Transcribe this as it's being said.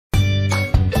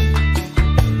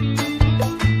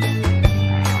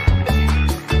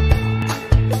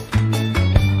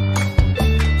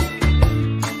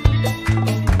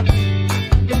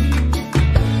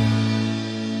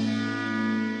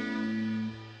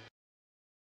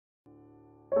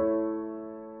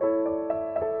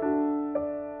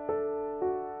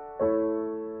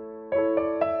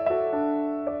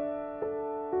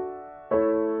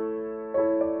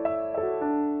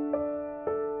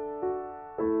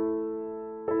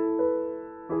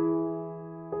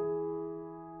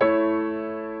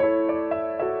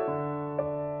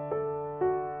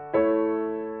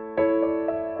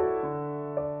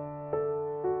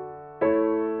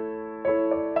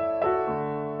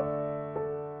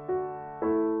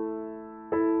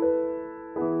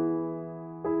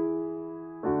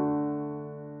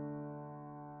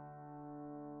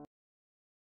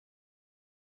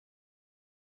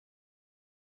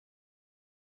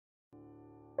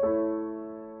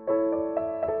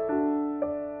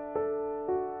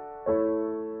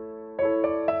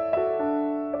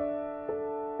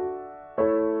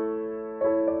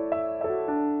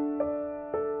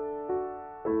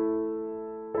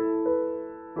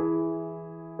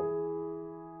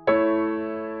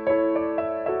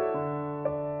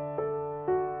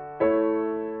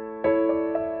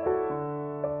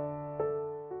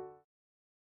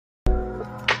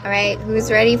right, who's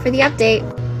ready for the update?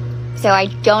 So I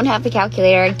don't have the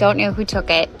calculator. I don't know who took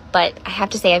it, but I have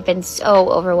to say I've been so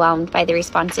overwhelmed by the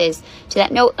responses to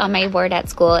that note on my board at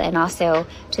school and also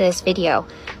to this video.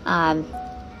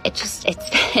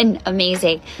 It's been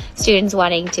amazing. Students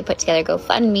wanting to put together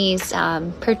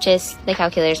GoFundMes, purchase the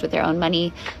calculators with their own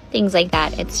money, things like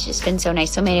that. It's just been so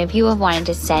nice. So many of you have wanted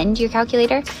to send your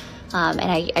calculator. And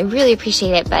I really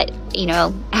appreciate it, but you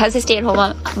know, as a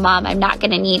stay-at-home mom, I'm not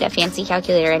going to need a fancy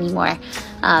calculator anymore.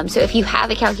 So if you have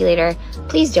a calculator,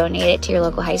 please donate it to your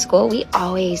local high school. We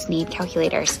always need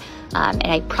calculators, and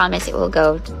I promise it will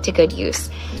go to good use.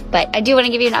 But I do want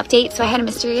to give you an update. So I had a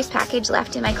mysterious package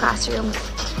left in my classroom.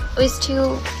 It was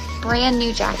 2 brand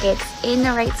new jackets in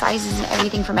the right sizes and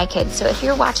everything for my kids. So if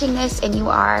you're watching this and you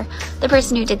are the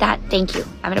person who did that, thank you.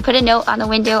 I'm gonna put a note on the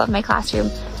window of my classroom.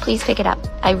 Please pick it up.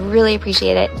 I really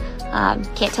appreciate it.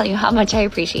 Can't tell you how much I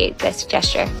appreciate this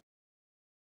gesture.